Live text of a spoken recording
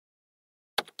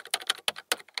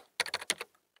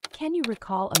Can you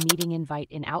recall a meeting invite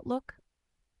in Outlook?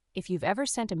 If you've ever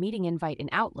sent a meeting invite in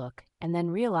Outlook and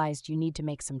then realized you need to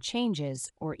make some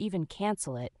changes or even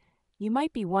cancel it, you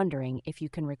might be wondering if you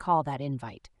can recall that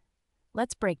invite.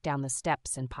 Let's break down the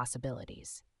steps and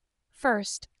possibilities.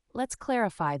 First, let's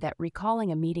clarify that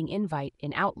recalling a meeting invite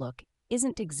in Outlook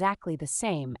isn't exactly the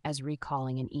same as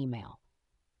recalling an email.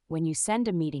 When you send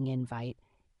a meeting invite,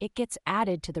 it gets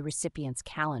added to the recipient's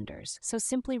calendars, so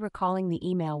simply recalling the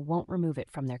email won't remove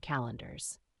it from their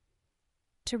calendars.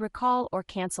 To recall or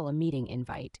cancel a meeting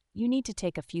invite, you need to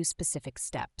take a few specific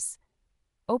steps.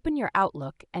 Open your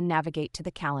Outlook and navigate to the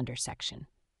Calendar section.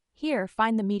 Here,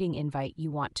 find the meeting invite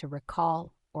you want to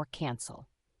recall or cancel.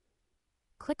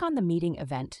 Click on the meeting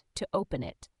event to open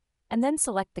it, and then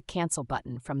select the Cancel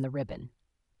button from the ribbon.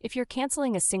 If you're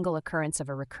canceling a single occurrence of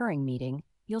a recurring meeting,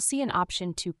 you'll see an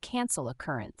option to cancel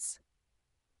occurrence.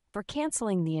 For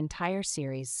canceling the entire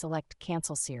series, select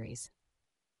Cancel Series.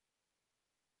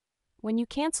 When you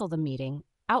cancel the meeting,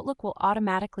 Outlook will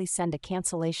automatically send a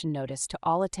cancellation notice to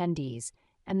all attendees,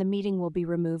 and the meeting will be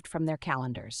removed from their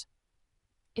calendars.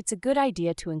 It's a good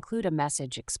idea to include a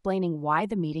message explaining why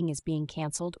the meeting is being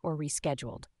canceled or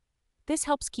rescheduled. This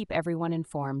helps keep everyone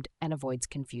informed and avoids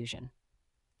confusion.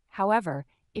 However,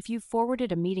 if you've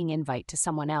forwarded a meeting invite to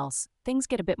someone else, things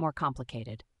get a bit more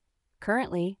complicated.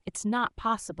 Currently, it's not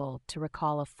possible to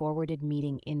recall a forwarded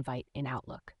meeting invite in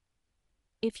Outlook.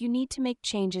 If you need to make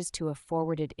changes to a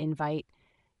forwarded invite,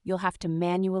 you'll have to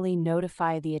manually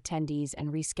notify the attendees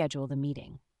and reschedule the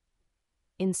meeting.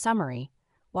 In summary,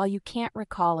 while you can't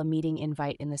recall a meeting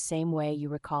invite in the same way you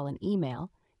recall an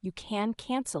email, you can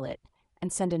cancel it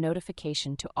and send a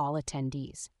notification to all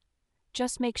attendees.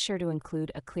 Just make sure to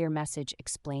include a clear message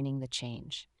explaining the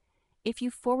change. If you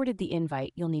forwarded the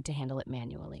invite, you'll need to handle it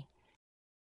manually.